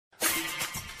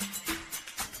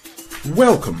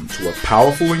Welcome to a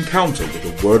powerful encounter with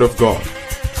the Word of God,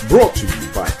 brought to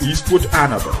you by Eastwood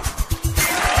Annabelle.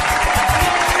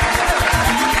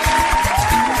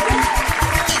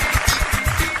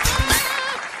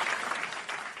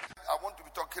 I want to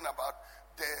be talking about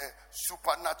the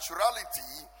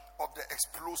supernaturality of the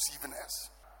explosiveness.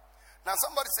 Now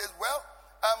somebody says, well,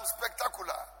 I'm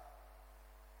spectacular,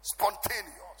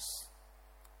 spontaneous.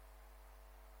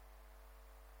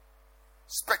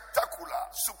 Spectacular,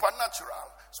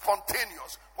 supernatural,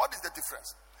 spontaneous. What is the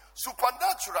difference?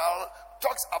 Supernatural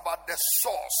talks about the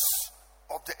source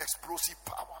of the explosive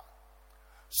power.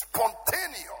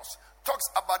 Spontaneous talks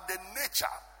about the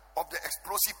nature of the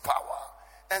explosive power.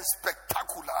 And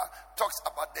spectacular talks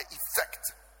about the effect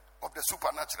of the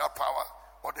supernatural power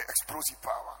or the explosive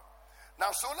power.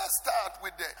 Now, so let's start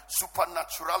with the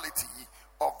supernaturality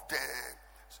of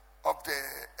the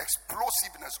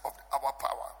explosiveness of our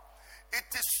power. It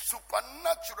is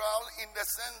supernatural in the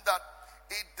sense that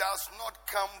it does not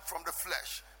come from the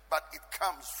flesh, but it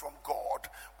comes from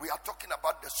God. We are talking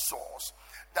about the source.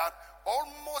 That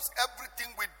almost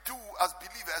everything we do as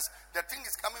believers, the thing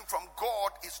is coming from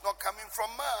God, it's not coming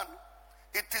from man.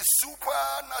 It is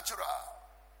supernatural.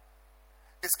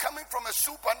 It's coming from a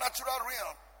supernatural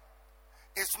realm.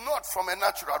 It's not from a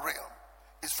natural realm.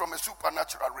 It's from a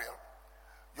supernatural realm.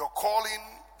 Your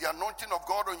calling, the anointing of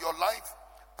God on your life,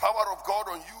 power of God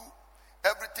on you,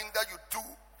 everything that you do,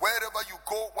 wherever you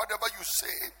go, whatever you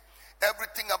say,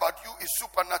 everything about you is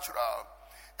supernatural.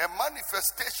 A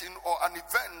manifestation or an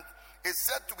event is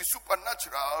said to be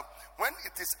supernatural when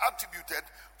it is attributed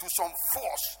to some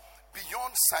force beyond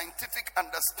scientific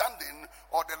understanding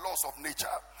or the laws of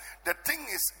nature. The thing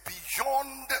is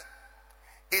beyond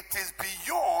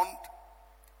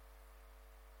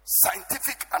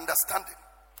scientific understanding.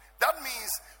 That means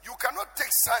you cannot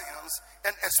take science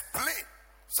and explain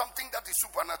something that is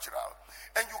supernatural.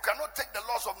 And you cannot take the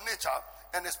laws of nature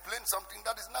and explain something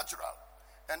that is natural.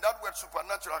 And that word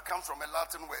supernatural comes from a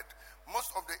Latin word. Most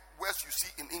of the words you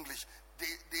see in English,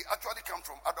 they actually come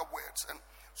from other words. And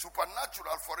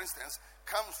supernatural, for instance,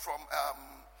 comes from a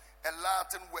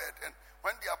Latin word. And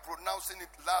when they are pronouncing it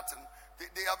Latin,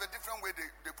 they have a different way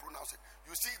they pronounce it.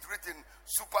 You see it written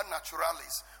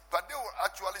supernaturalis, but they will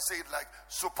actually say it like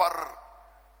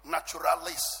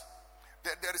supernaturalis.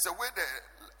 There is a way the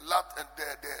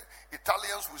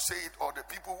Italians will say it, or the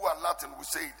people who are Latin will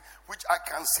say it, which I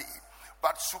can't say it.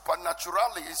 But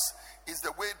supernaturalis is the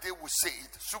way they will say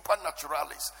it,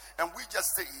 supernaturalis. And we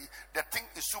just say the thing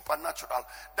is supernatural,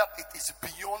 that it is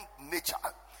beyond nature.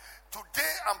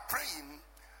 Today I'm praying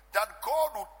that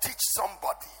God will teach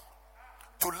somebody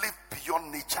to live beyond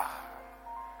nature.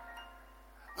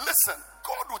 Listen,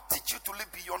 God will teach you to live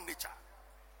beyond nature.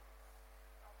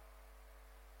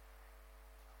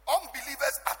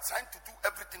 Unbelievers are trying to do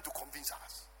everything to convince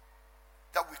us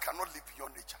that we cannot live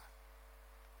beyond nature.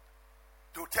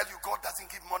 They'll tell you God doesn't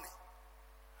give money.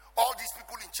 All these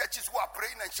people in churches who are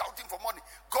praying and shouting for money,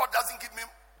 God doesn't give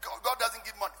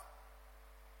money.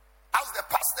 Ask the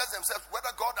pastors themselves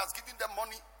whether God has given them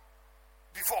money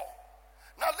before.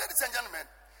 Now, ladies and gentlemen,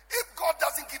 if God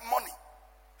doesn't give money,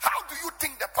 how do you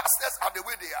think the pastors are the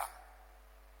way they are?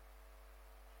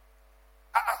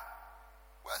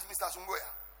 Where's Mr. Sumboya?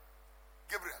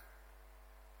 Gabriel.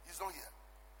 He's not here.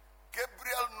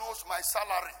 Gabriel knows my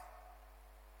salary.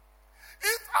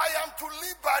 If I am to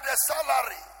live by the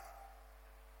salary,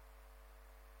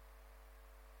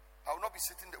 I will not be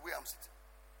sitting the way I'm sitting.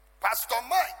 Pastor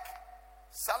Mike,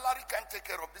 salary can't take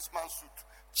care of this man's suit.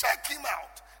 Check him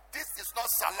out. This is not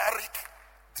salaric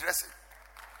dressing.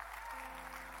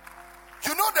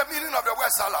 You know the meaning of the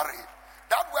word salary?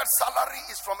 That word salary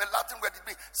is from a Latin word, it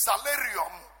means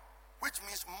salarium, which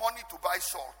means money to buy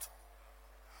salt.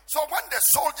 So when the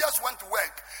soldiers went to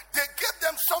work, they gave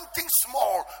them something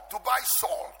small to buy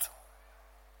salt.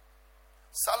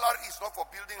 Salary is not for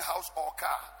building house or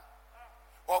car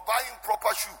or buying proper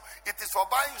shoe. It is for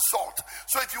buying salt.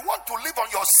 So if you want to live on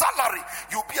your salary,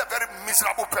 you'll be a very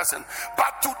miserable person.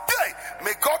 But today,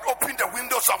 may God open the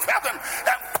windows of heaven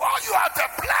and pour you out a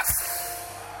blessing.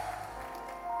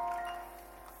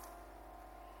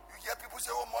 You hear people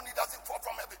say, oh, money doesn't fall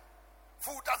from heaven.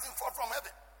 Food doesn't fall from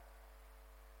heaven.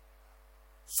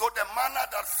 So the manna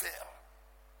that fell,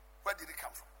 where did it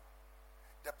come from?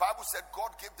 The Bible said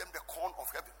God gave them the corn of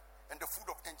heaven and the food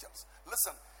of angels.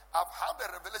 Listen, I've had a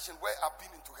revelation where I've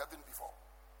been into heaven before.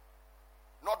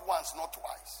 Not once, not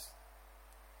twice.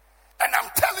 And I'm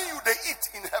telling you, they eat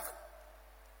in heaven.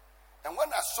 And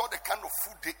when I saw the kind of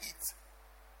food they eat,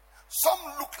 Some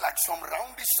look like some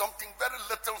roundish something, very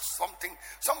little something.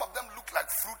 Some of them look like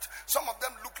fruit. Some of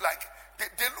them look like,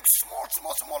 they look small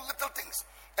little things.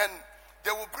 And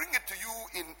they will bring it to you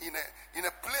in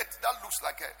a plate that looks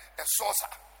like a saucer.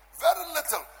 Very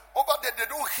little. Over there, they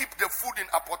don't heap the food in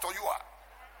apotoyua.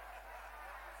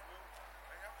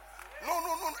 No.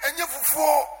 Enye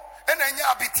fufu, enye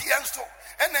abiti enso,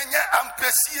 enye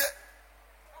ampesie.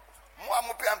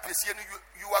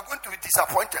 You are going to be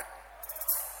disappointed.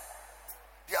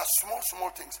 They are small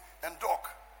things. And dog,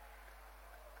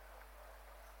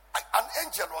 an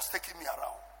angel was taking me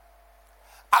around.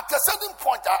 At a certain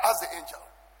point, I asked the angel,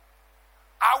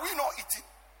 "Are we not eating?"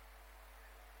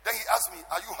 Then he asked me,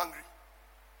 "Are you hungry?"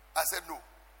 I said, "No."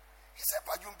 He said,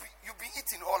 "But you've been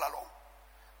eating all along."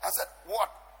 I said,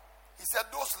 "What?" He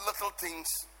said, "Those little things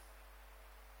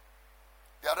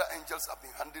the other angels have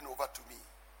been handing over to me.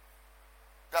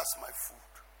 That's my food."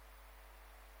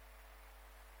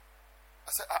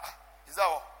 I said, "Is that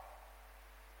all?"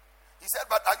 He said,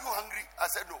 "But are you hungry?" I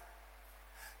said, "No."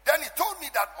 Then he told me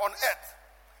that on earth,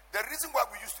 the reason why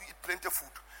we used to eat plenty of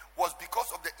food was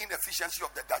because of the inefficiency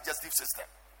of the digestive system.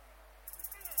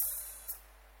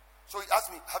 So he asked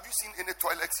me, "Have you seen any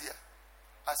toilets here?"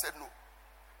 I said, "No."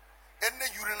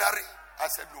 "Any urinary?" I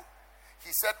said, "No."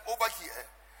 He said, "Over here,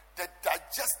 the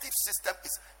digestive system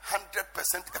is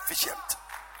 100% efficient.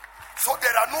 So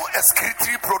there are no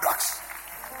excretory products.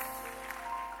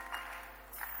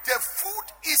 The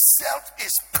food itself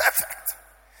is perfect.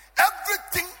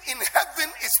 Everything in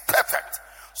heaven is perfect.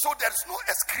 So there's no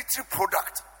excretory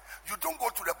product. You don't go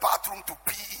to the bathroom to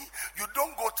pee. You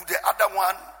don't go to the other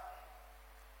one.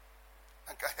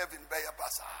 And heaven be a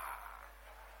bazaar."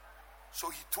 So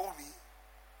he told me,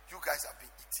 "You guys have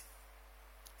been eating."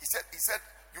 He said,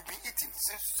 "You've been eating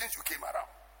since you came around."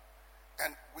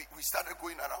 And we started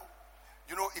going around.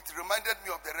 You know, it reminded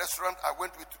me of the restaurant I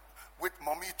went with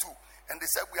mommy too. And they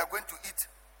said, "We are going to eat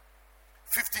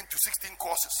 15 to 16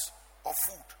 courses of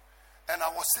food." And I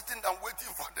was sitting down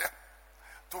waiting for them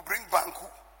to bring banku,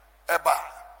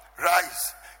 eba,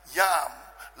 rice, yam,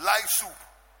 live soup,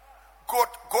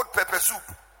 goat pepper soup.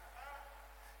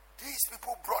 These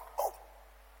people brought,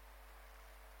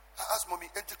 I asked mommy,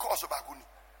 "Enti course baguni?"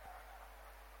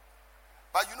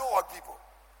 But you know what, people?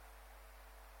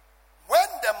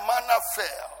 When the manna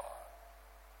fell,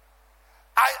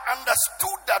 I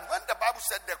understood that when the Bible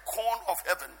said the corn of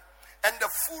heaven and the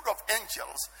food of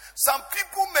angels, some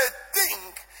people may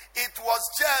think it was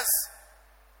just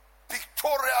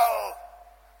pictorial,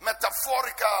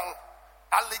 metaphorical,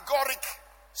 allegoric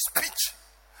speech.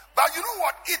 But you know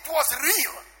what? It was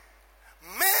real.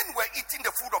 Men were eating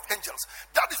the food of angels.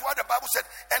 That is why the Bible said,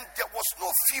 "And there was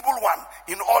no feeble one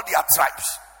in all their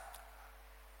tribes."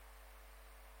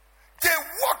 They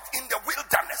walked in the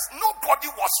wilderness. Nobody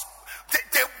was,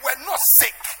 they were not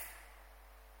sick.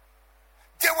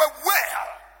 They were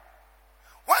well.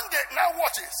 When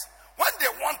they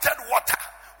wanted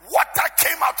water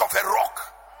came out of a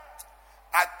rock.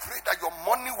 I pray that your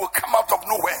money will come out of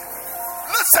nowhere.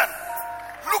 Listen,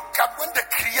 look at when the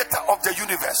creator of the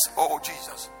universe, oh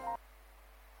Jesus,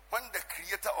 when the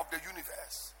creator of the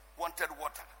universe wanted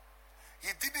water,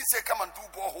 he didn't say, "Come and do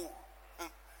borehole."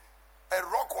 A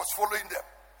rock was following them.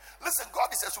 Listen,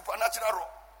 God is a supernatural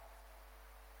rock.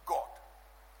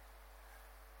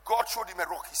 God showed him a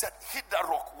rock. He said, "Hit that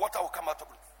rock, water will come out of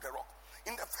the rock."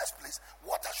 In the first place,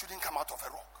 water shouldn't come out of a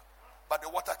rock, but the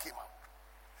water came out.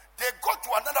 They got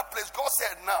to another place. God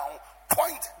said, "Now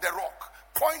point the rock,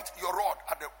 point your rod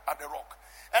at the rock."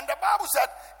 And the Bible said,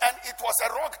 and it was a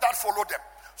rock that followed them.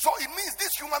 So it means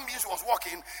this human being was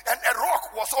walking, and a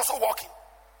rock was also walking.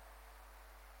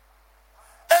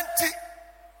 Enti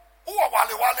uwa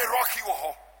wale rocky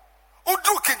wo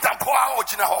udu kintampoa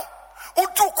ojina ho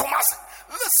udu kumasi.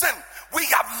 Listen, we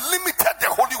have limited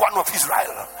the Holy One of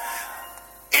Israel.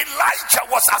 Elijah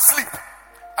was asleep.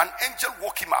 An angel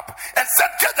woke him up and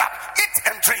said, "Get up, eat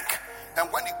and drink."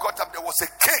 And when he got up, there was a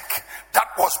cake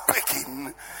that was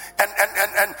baking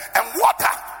and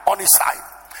water on his side.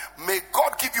 May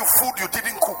God give you food you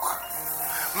didn't cook.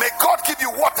 May God give you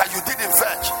water you didn't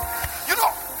fetch. You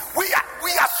know, we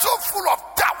are so full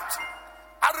of doubt.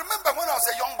 I remember when I was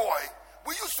a young boy,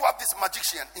 we used to have this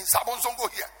magician in Sabonzongo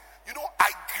here. You know,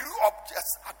 I grew up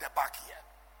just at the back here.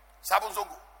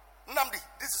 Sabonzongo. Namdi,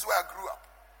 this is where I grew up.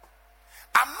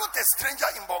 I'm not a stranger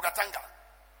in Bogatanga.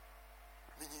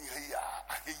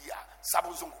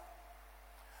 Sabonzongo.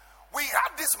 We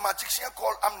had this magician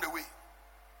called I'm the Way.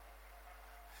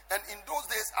 And in those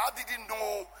days, I didn't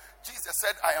know. Jesus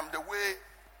said, "I am the way,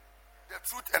 the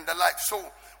truth, and the life." So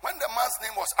when the man's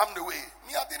name was I'm the Way,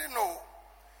 me, I didn't know.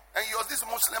 And he was this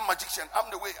Muslim magician. I'm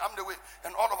the way, I'm the way.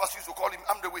 And all of us used to call him,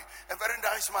 I'm the way. A very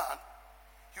nice man.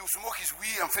 He would smoke his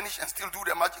weed and finish and still do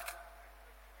the magic.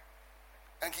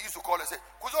 And he used to call and say,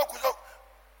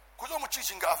 Kuzo muchi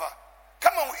shingafa.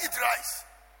 Come on, we eat rice.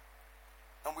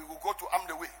 And we will go to I'm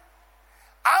the way.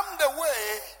 I'm the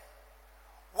way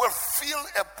will fill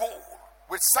a bowl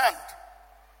with sand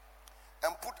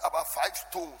and put about 5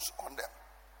 stones on them.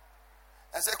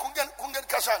 And say, Kungen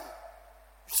kashan.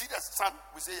 You see that sand?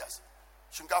 We say yes.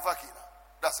 Shingafa kina.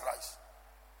 That's rice.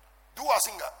 Do a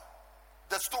singer.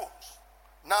 The stones.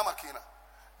 Nama kina.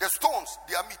 The stones,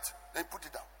 they are meat. Then put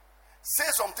it down.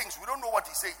 Say some things. We don't know what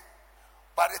he's saying.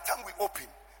 By the time we open,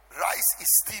 rice is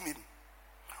steaming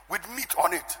with meat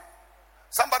on it.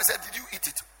 Somebody said, did you eat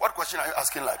it? What question are you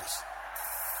asking like this?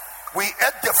 We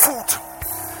ate the food,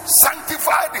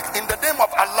 sanctified it in the name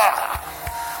of Allah.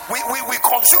 We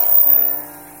consume.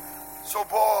 So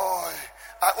boy,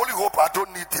 I only hope I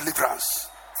don't need deliverance.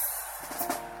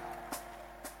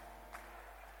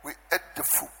 We ate the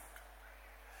food.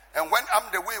 And when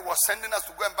Amdeway was sending us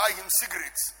to go and buy him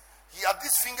cigarettes, he had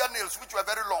these fingernails which were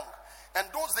very long.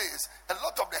 And those days, a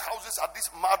lot of the houses had these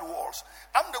mud walls.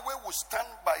 Amdeway would stand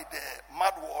by the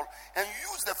mud wall and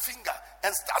use the finger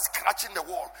and start scratching the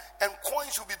wall. And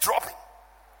coins would be dropping.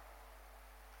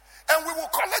 And we will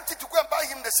collect it to go and buy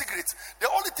him the cigarettes. The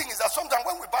only thing is that sometimes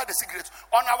when we buy the cigarettes,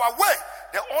 on our way,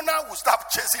 the owner will start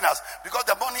chasing us because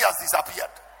the money has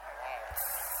disappeared.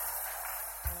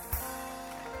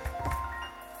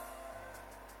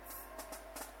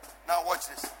 Now watch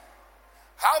this.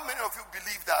 How many of you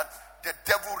believe that the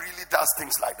devil really does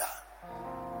things like that?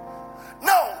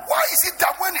 Now, why is it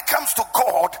that when it comes to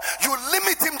God, you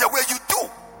limit him the way you do?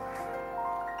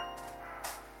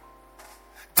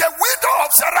 The widow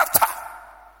of Sarepta,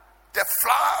 the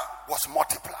flour was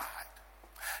multiplied.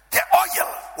 The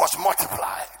oil was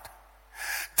multiplied.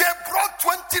 They brought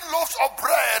 20 loaves of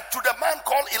bread to the man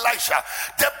called Elisha.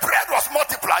 The bread was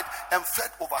multiplied and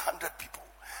fed over 100 people.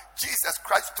 Jesus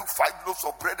Christ took 5 loaves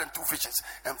of bread and 2 fishes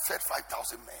and fed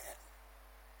 5,000 men.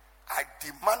 I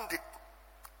demand it,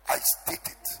 I state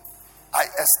it, I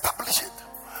establish it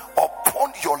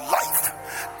upon your life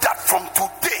that from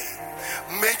today,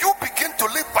 may you begin to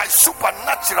live by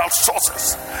supernatural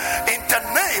sources in the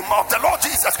name of the Lord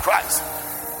Jesus Christ.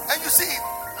 And you see,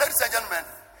 ladies and gentlemen,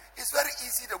 it's very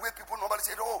easy the way people normally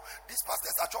say, oh, these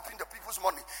pastors are chopping the people's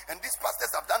money and these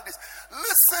pastors have done this.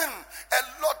 Listen, a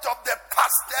lot of the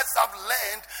pastors have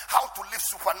learned how to live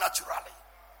supernaturally.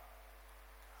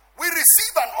 We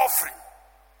receive an offering.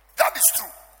 That is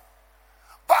true.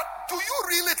 But do you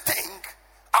really think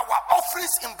our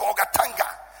offerings in Bogatanga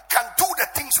can do the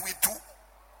things we do?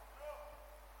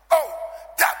 Oh,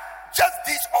 that just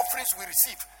these offerings we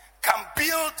receive can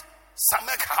build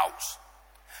Samek House.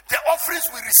 The offerings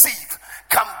we receive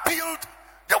can build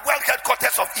the world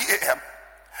headquarters of EAM.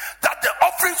 That the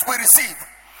offerings we receive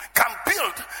can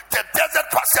build the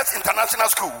Desert Pastures International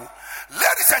School.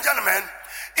 Ladies and gentlemen,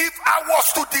 if I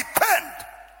was to depend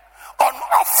on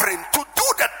offering to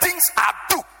do the things I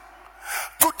do,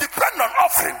 to depend on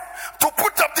offering to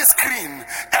put up this screen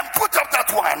and put up that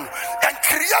one and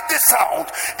create this sound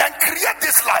and create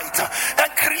this light and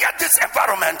create this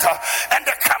environment and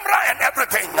the camera and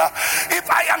everything, if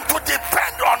I am to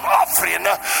depend on offering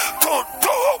to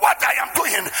do what I am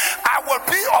doing, I will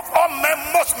be of all men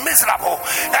most miserable.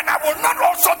 And I will not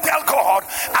also tell God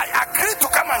I agree to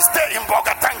come and stay in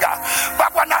Bogatanga.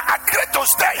 But when I agree to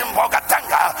stay in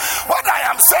Bogatanga, what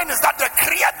I am saying is that the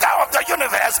creator of the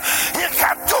universe, he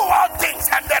can do all things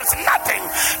and there is nothing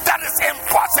that is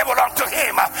impossible unto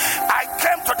him. I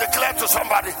came to declare to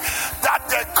somebody that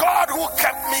the God who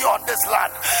kept me on this land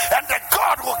and the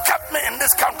God who kept me in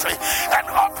this country and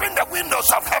opened the windows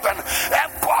of heaven and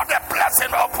poured a blessing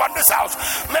upon this house,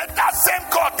 may that same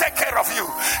God take care of you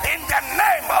in the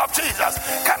name of Jesus.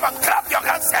 Come on, clap your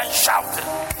hands and shout it.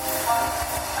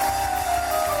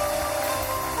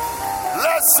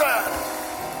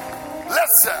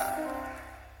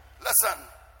 Listen.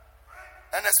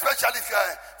 And especially if you're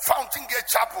a Fountain Gate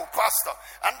Chapel pastor,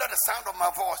 under the sound of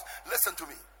my voice, listen to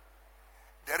me.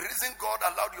 The reason God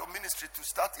allowed your ministry to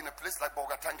start in a place like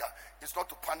Bogatanga is not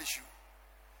to punish you.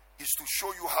 It's to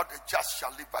show you how the just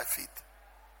shall live by faith.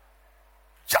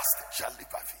 Just shall live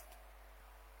by faith.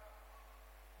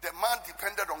 The man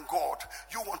depended on God.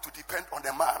 You want to depend on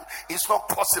a man. It's not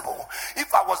possible.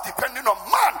 If I was depending on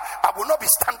man, I would not be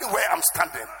standing where I'm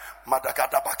standing.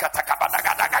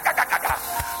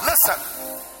 Listen.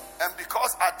 And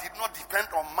because I did not depend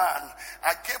on man,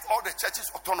 I gave all the churches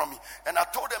autonomy. And I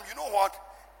told them, you know what?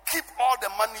 Keep all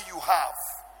the money you have.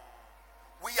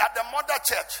 We are the mother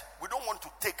church. We don't want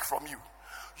to take from you.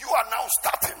 You are now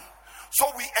starting. So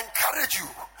we encourage you,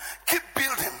 keep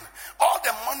building. All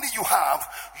the money you have,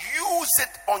 use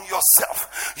it on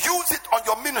yourself. Use it on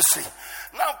your ministry.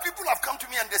 Now people have come to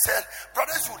me and they said,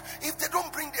 Brother Zul, if they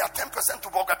don't bring their 10% to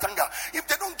Bolgatanga, if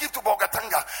they don't give to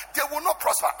Bolgatanga, they will not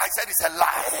prosper. I said it's a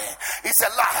lie. It's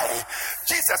a lie.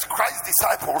 Jesus Christ's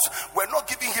disciples were not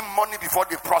giving him money before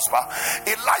they prosper.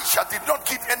 Elisha did not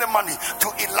give any money to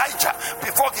Elijah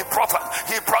before he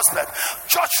prospered.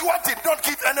 Joshua did not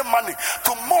give any money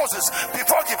to Moses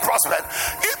before he prospered.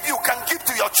 If you can give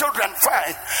to your children,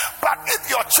 fine. But if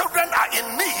your children are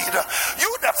in need,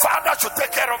 you the father should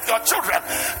take care of your children.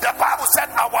 The Bible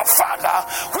said, our Father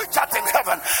which art in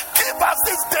heaven, give us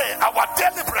this day our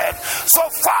daily bread. So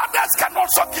fathers can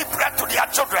also give bread to their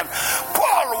children.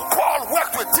 Paul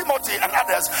worked with Timothy and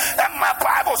others, and my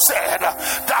Bible said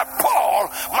that Paul,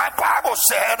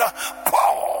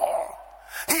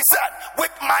 he said,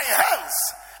 with my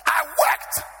hands I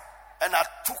worked and I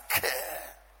took care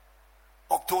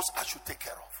of those I should take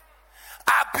care of.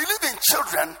 I believe in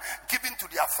children giving to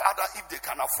their father if they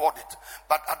can afford it.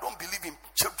 But I don't believe in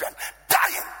children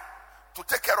dying to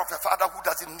take care of a father who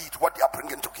doesn't need what they are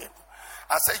bringing to him.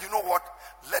 I say, you know what?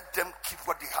 Let them keep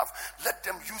what they have. Let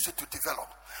them use it to develop.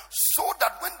 So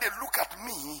that when they look at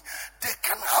me, they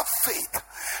can have faith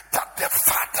that the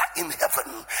Father in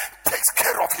heaven takes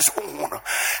care of his own.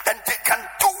 And they can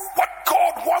do what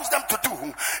God wants them to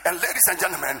do. And ladies and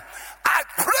gentlemen, I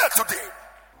pray today,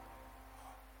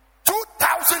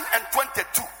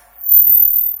 2022,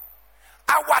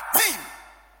 our team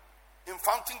in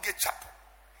Fountain Gate Chapel,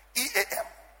 EAM,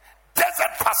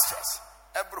 Desert Pastures,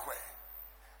 everywhere,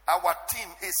 our team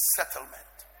is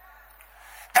settlement.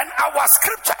 And our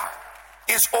scripture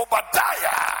is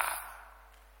Obadiah,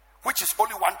 which is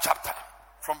only one chapter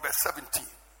from verse 17.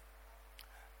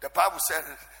 The Bible says,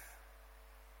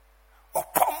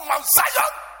 upon Mount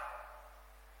Zion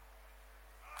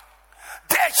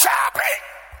there shall be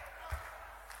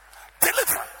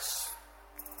deliverance,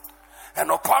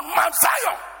 and upon Mount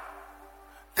Zion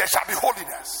there shall be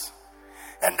holiness,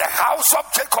 and the house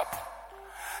of Jacob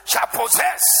shall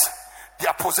possess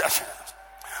their possessions.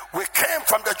 We came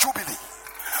from the Jubilee.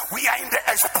 We are in the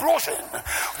explosion.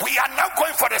 We are now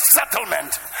going for the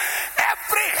settlement.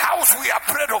 Every house we have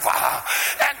prayed over,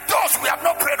 and those we have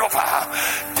not prayed over,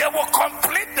 they will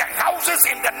complete the houses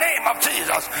in the name of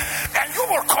Jesus. And you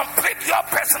will complete your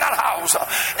personal house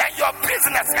and your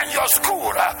business and your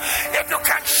school. If you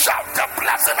can shout, the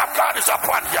blessing of God is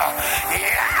upon you.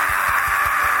 Yeah.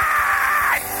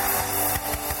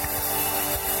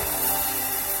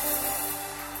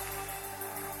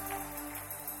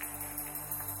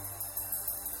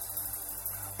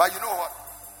 But you know what?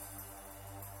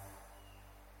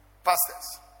 Pastors,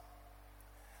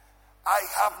 I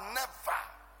have never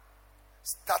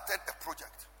started a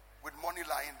project with money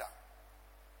lying down.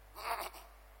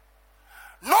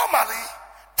 Normally,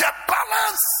 the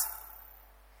balance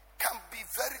can be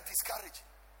very discouraging.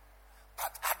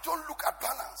 But I don't look at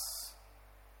balance.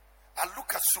 I look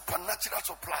at supernatural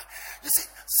supply. You see,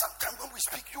 sometimes when we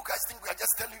speak, you guys think we are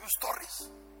just telling you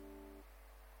stories.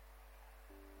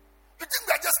 You think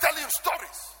we are just telling you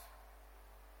stories.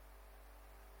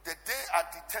 The day I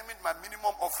determined my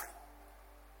minimum offering,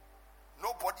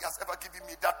 nobody has ever given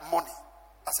me that money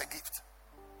as a gift.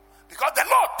 Because the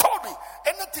Lord told me,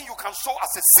 anything you can sow as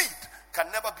a seed can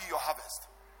never be your harvest.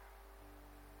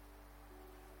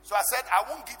 So I said, I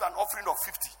won't give an offering of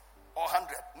 50 or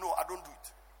 100. No, I don't do it.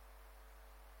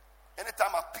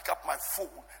 Anytime I pick up my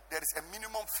phone, there is a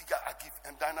minimum figure I give,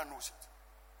 and Dinah knows it.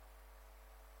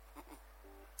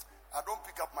 I don't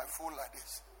pick up my phone like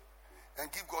this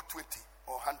and give God 20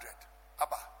 or 100.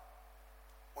 Abba.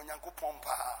 Onyanko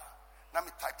pompa. Na me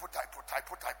typo.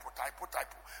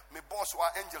 Me boss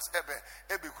wa angels ebe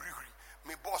huri.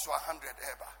 Me boss wa 100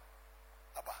 eba.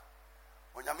 Abba.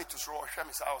 Onyame to throw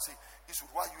shame say, Isu,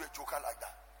 why you a joker like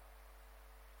that?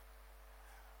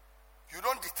 You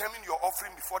don't determine your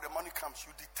offering before the money comes.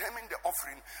 You determine the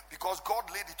offering because God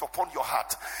laid it upon your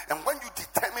heart. And when you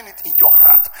determine it in your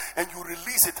heart and you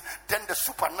release it, then the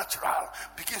supernatural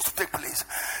begins to take place.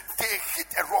 They hit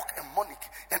a rock and money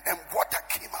and water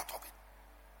came out of it.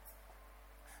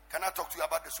 Can I talk to you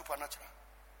about the supernatural?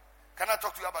 Can I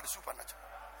talk to you about the supernatural?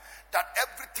 That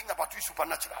everything about you is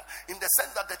supernatural in the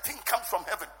sense that the thing comes from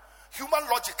heaven. Human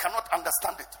logic cannot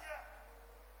understand it.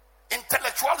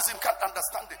 Intellectualism can't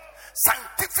understand it.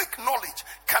 Scientific knowledge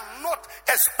cannot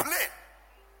explain.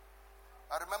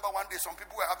 I remember one day some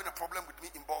people were having a problem with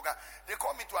me in Bolga. They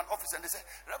called me to an office and they said,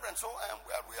 Reverend, so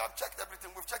we have checked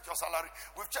everything. We've checked your salary.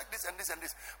 We've checked this and this and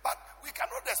this. But we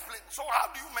cannot explain. So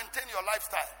how do you maintain your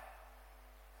lifestyle?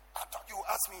 I thought you would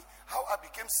ask me how I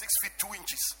became 6 feet 2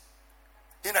 inches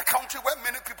in a country where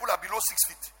many people are below 6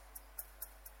 feet.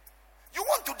 You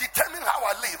want to determine how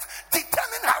I live?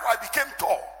 Determine how I became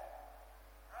tall.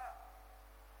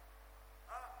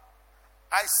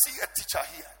 I see a teacher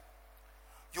here.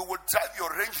 You will drive your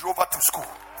Range Rover to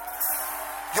school.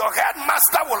 Your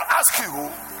headmaster will ask you,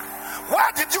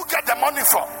 where did you get the money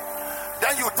from?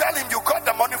 Then you tell him you got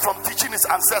the money from teaching his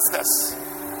ancestors.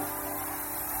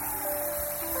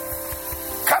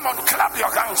 Come on, clap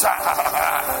your hands.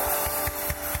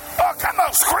 Oh, come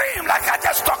on, scream like I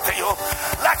just talked to you,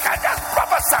 like I just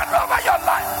prophesied over your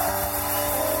life.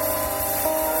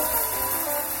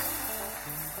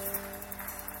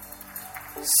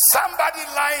 Somebody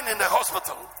lying in the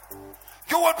hospital,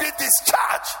 you will be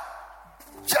discharged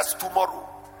just tomorrow,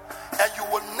 and you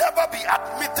will never be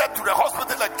admitted to the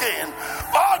hospital again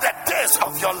all the days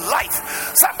of your life.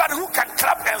 Somebody who can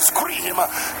clap and scream,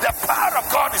 the power of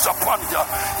God is upon you.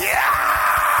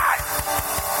 Yeah!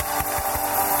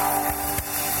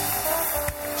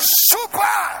 Supernatural.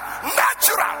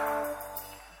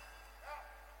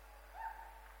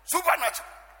 Supernatural.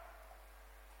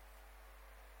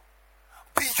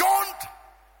 Beyond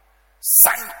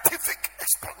scientific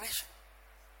explanation.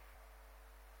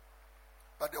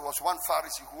 But there was one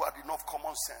Pharisee who had enough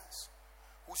common sense,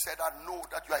 who said, I know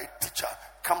that you are a teacher,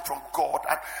 come from God.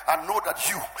 I know that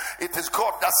it is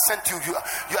God that sent you. You are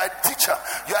a teacher.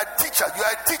 You are a teacher. You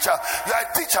are a teacher. You are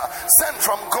a teacher sent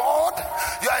from God.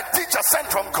 You are a teacher sent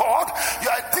from God. You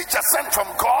are a teacher sent from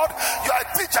God. You are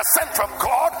a teacher sent from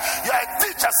God. You are a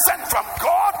teacher sent from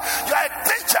God. You are a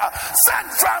teacher sent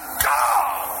from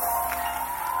God.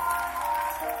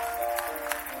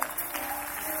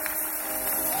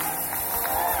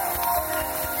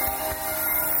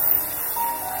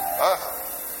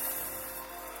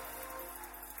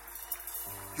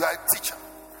 You are a teacher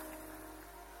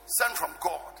sent from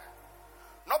God,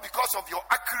 not because of your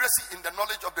accuracy in the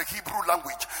knowledge of the Hebrew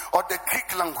language or the Greek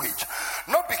language,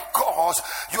 not because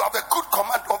you have a good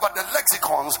command over the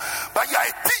lexicons, but you are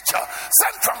a teacher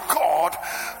sent from God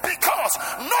because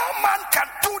no man can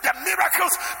do the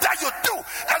miracles that you do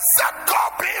except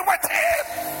God be with him.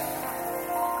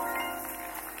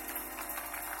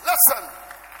 Listen,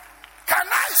 can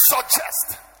I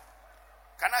suggest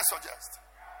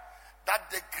that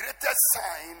the greatest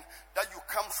sign that you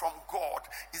come from God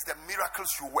is the miracles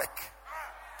you work?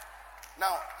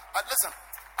 Now, listen,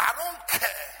 I don't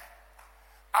care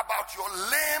about your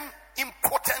lame,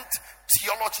 impotent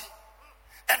theology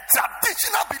and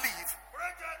traditional belief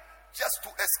just to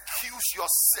excuse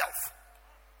yourself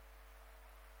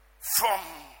from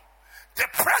the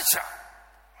pressure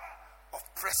of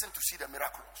pressing to see the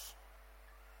miracles.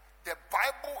 The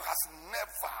Bible has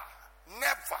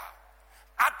never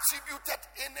attributed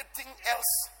anything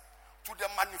else to the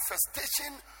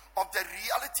manifestation of the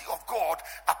reality of God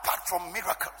apart from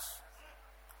miracles.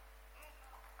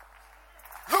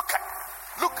 Look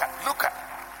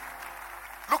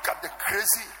at the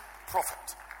crazy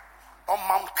prophet on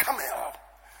Mount Carmel.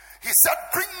 He said,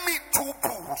 bring me 2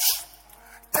 bulls.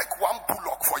 Take 1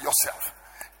 bullock for yourself.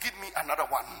 Give me another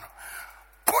one.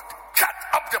 Cut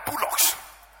up the bullocks.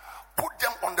 Put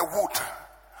them on the wood.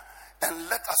 And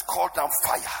let us call down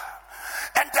fire.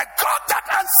 And the God that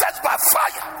answers by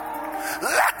fire,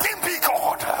 let him be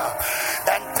God.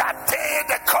 And that day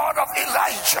the God of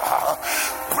Elijah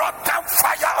brought down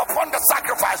fire upon the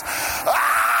sacrifice.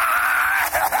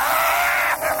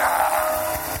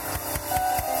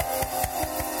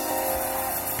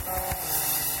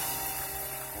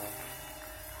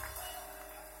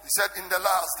 He said, in the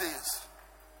last days,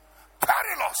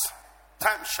 perilous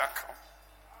times shall come.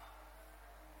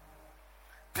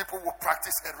 People will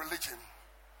practice a religion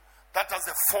that has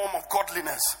a form of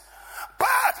godliness,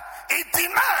 but it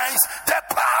denies the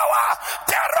power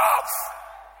thereof.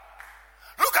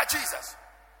 Look at Jesus.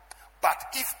 But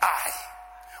if I,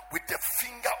 with the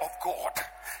finger of God,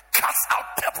 cast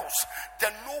out devils,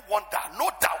 then no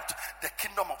doubt, the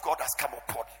kingdom of God has come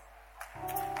upon you.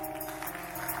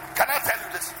 Can I tell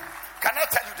you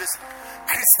this?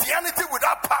 Christianity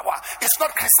without power is not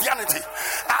Christianity.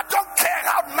 I don't care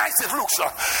how nice it looks.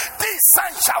 These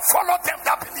signs shall follow them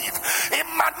that believe. In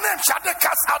my name shall they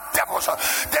cast out devils.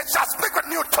 They shall speak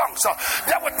with new tongues.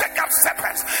 They will take up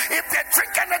serpents. If they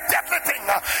drink any deadly thing,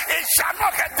 it shall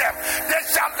not hurt them. They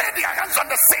shall lay their hands on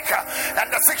the sick, and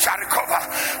the sick shall recover.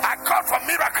 I call for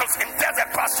miracles in desert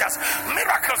pastures,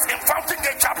 miracles in Fountain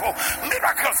Gate Chapel,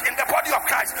 miracles in the body of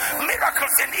Christ,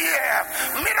 miracles in EAM,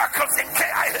 miracles in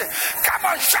KIA. Come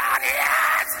on, shout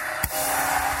yes!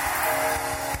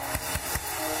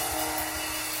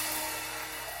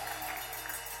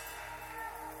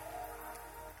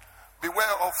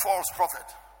 beware of false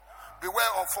prophets.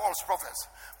 Beware of false prophets.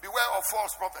 Beware of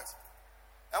false prophets.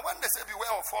 And when they say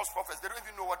beware of false prophets, they don't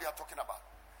even know what they are talking about.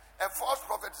 A false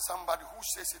prophet is somebody who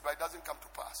says it but it doesn't come to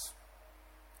pass.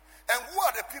 And who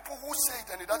are the people who say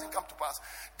it and it doesn't come to pass?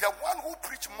 The one who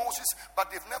preached Moses, but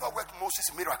they've never worked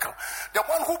Moses' miracle. The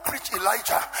one who preached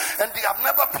Elijah, and they have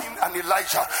never been an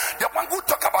Elijah. The one who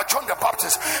talked about John the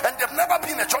Baptist, and they've never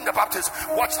been a John the Baptist.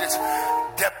 Watch this.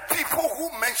 The people who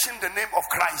mention the name of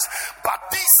Christ, but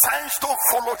these signs don't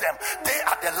follow them. They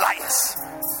are the liars.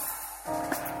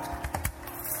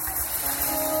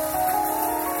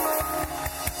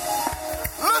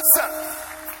 Listen.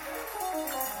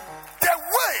 The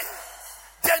way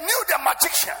they knew the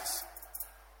magicians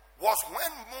was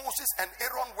when Moses and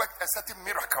Aaron worked a certain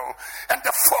miracle, and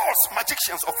the false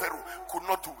magicians of Pharaoh could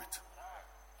not do it.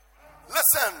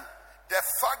 Listen, the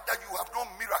fact that you have no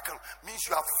miracle means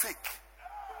you are fake.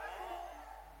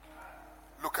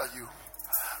 Look at you.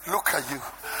 Look at you.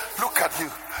 Look at you.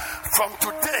 From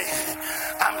today,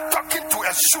 I'm talking to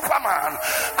a superman.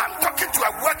 I'm talking to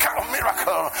a worker of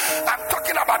miracle. I'm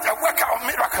talking about a worker of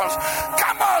miracles.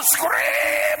 Come on,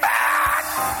 scream it!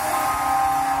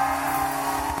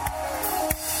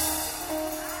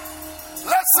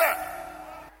 Listen.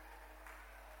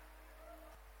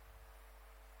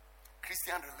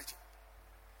 Christian religion.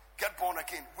 Get born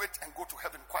again. Wait and go to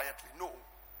heaven quietly. No.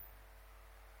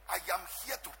 I am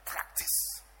here to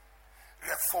practice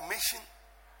reformation,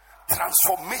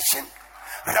 transformation,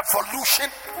 revolution.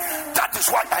 That is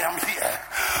why I am here.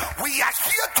 We are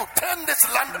here to turn this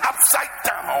land upside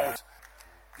down.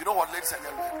 You know what, ladies and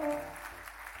gentlemen?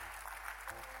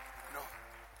 You know,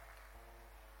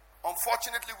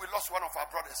 unfortunately, we lost one of our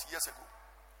brothers years ago.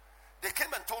 They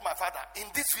came and told my father, in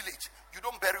this village, you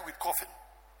don't bury with coffin.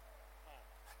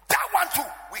 That one too,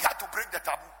 we had to break the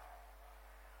taboo.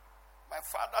 My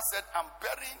father said, I'm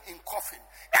burying in coffin.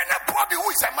 Anybody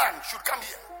who is a man should come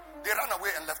here. They ran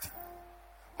away and left him.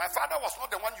 My father was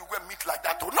not the one you go and meet like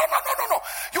that. Oh, no.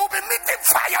 You'll be meeting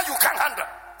fire you can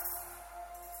handle.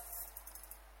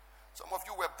 Some of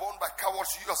you were born by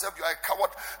cowards. You yourself, you are a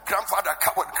coward. Grandfather,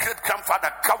 coward.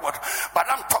 Great-grandfather, coward. But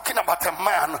I'm talking about a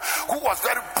man who was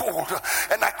very bold.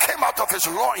 And I came out of his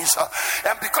loins.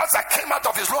 And because I came out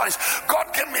of his loins, God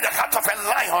gave me the heart of a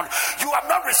lion. You have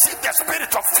not received the spirit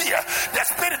of fear, the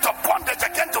spirit of bondage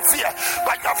again to fear.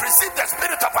 But you have received the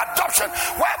spirit of adoption,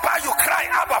 whereby you cry,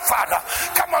 Abba, Father.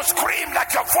 Come on, scream like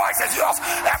your voice is yours.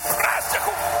 And press the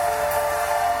hook.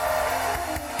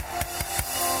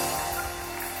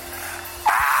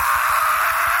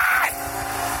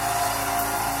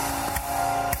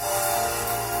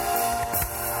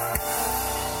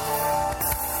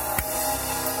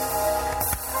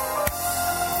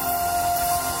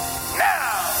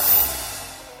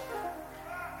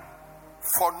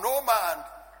 For no man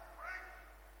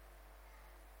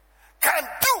can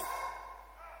do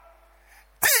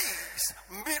these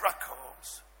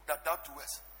miracles that thou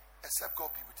doest, except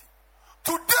God be with him.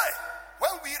 Today,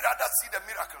 when we rather see the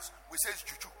miracles, we say it's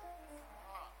juju.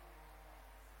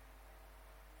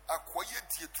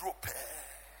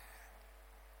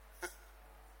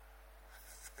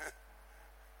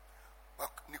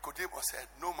 But Nicodemus said,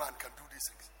 no man can do these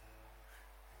things.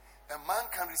 A man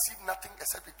can receive nothing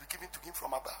except it be given to him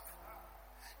from above.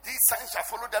 These signs shall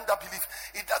follow them that believe.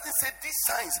 It doesn't say these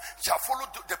signs shall follow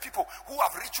the people who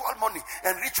have ritual money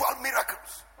and ritual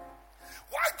miracles.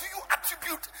 Why do you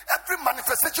attribute every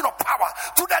manifestation of power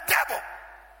to the devil?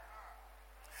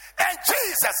 And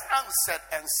Jesus answered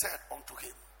and said unto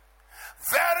him,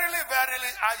 verily,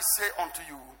 verily, I say unto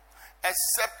you,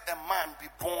 except a man be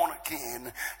born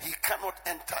again, he cannot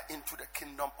enter into the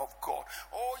kingdom of God.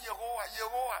 Oh,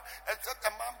 Yehovah, except a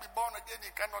man be born again,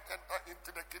 he cannot enter into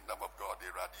the kingdom of God.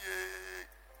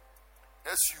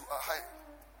 SU are high.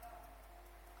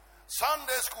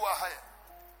 Sunday school are high.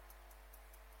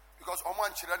 Because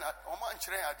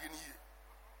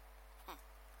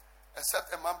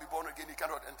except a man be born again, he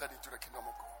cannot enter into the kingdom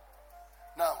of God.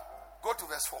 Now, go to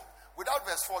verse 4. Without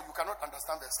verse 4, you cannot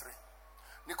understand verse 3.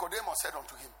 Nicodemus said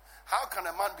unto him, how can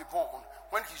a man be born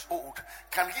when he's old?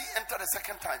 Can he enter the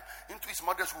second time into his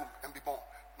mother's womb and be born?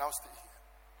 Now stay here.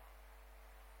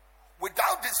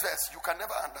 Without this verse, you can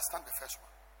never understand the first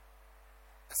one.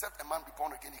 Except a man be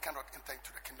born again, he cannot enter into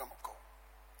the kingdom of God.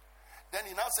 Then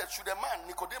he now said,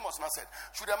 Nicodemus now said,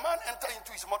 should a man enter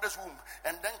into his mother's womb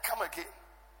and then come again?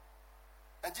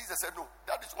 And Jesus said, no,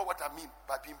 that is not what I mean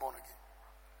by being born again.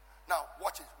 Now,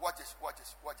 watch this.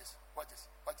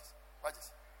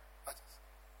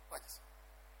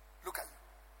 Look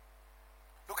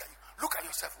at you. Look at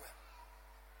yourself well.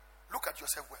 Look at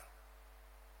yourself well.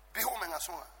 Be home and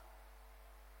assume.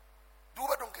 Do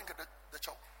I don't think the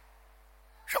chow?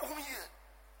 Show me here.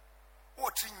 Oh,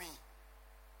 treat me.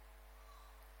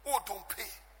 Oh, don't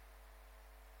pay.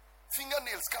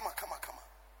 Fingernails, come on.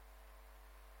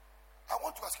 I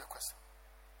want to ask you a question.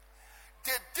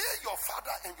 The day your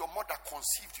father and your mother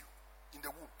conceived you in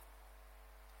the womb,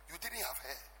 you didn't have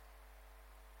hair.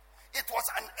 It was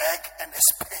an egg and a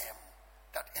sperm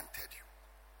that entered you,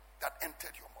 that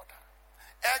entered your mother.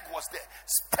 Egg was there.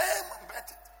 Sperm met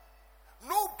it.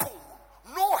 No bone,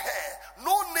 no hair,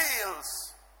 no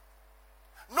nails,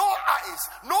 no eyes,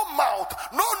 no mouth,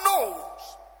 no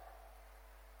nose,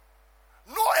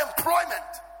 no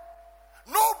employment,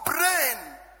 no brain.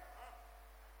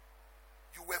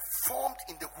 You were formed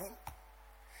in the womb.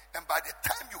 And by the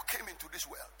time you came into this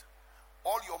world,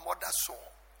 all your mother saw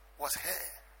was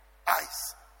hair,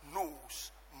 eyes,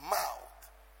 nose, mouth.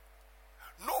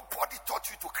 Nobody taught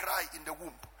you to cry in the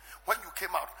womb. When you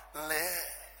came out,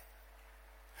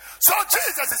 so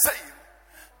Jesus is saying,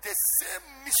 the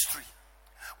same mystery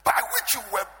by which you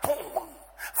were born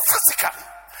physically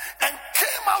and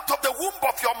came out of the womb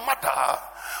of your mother,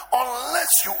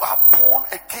 unless you are born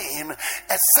again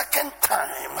a second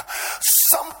time,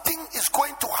 something is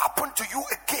going to happen to you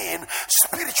again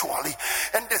spiritually.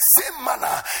 And the same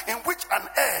manner in which an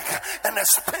egg and a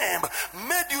sperm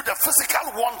made you the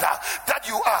physical wonder that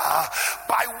you are,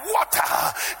 by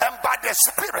water and by the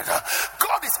Spirit,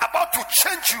 God is about to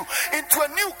change you into a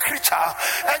new creature,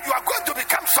 and you are going to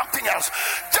become something else.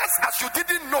 Just as you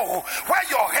didn't know where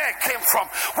your hair came from,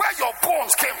 where your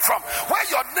bones came from, where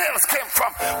your nails came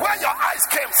from, where your eyes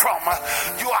came from,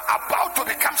 you are about to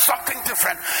become something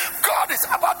different. God is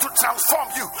about to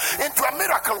transform you into a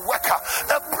miracle worker,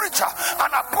 a preacher,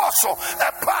 an apostle,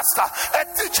 a pastor, a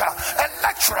teacher, a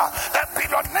lecturer, a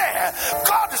billionaire.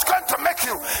 God is going to make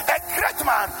you a great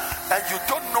man, and you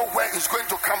don't know where it's going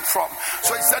to come from.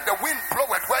 So he said, the wind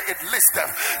bloweth where it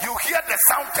listeth. You hear the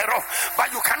sound thereof, but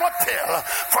you cannot tell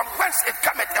from whence it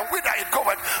cometh and whither it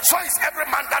goeth. So is every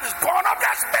man that is born of the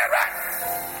Spirit.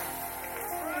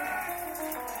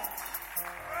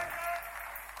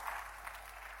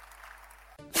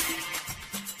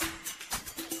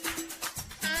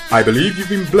 I believe you've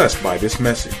been blessed by this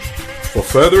message. For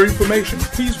further information,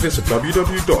 please visit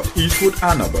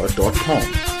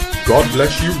www.eastwoodanaba.com. God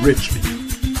bless you richly.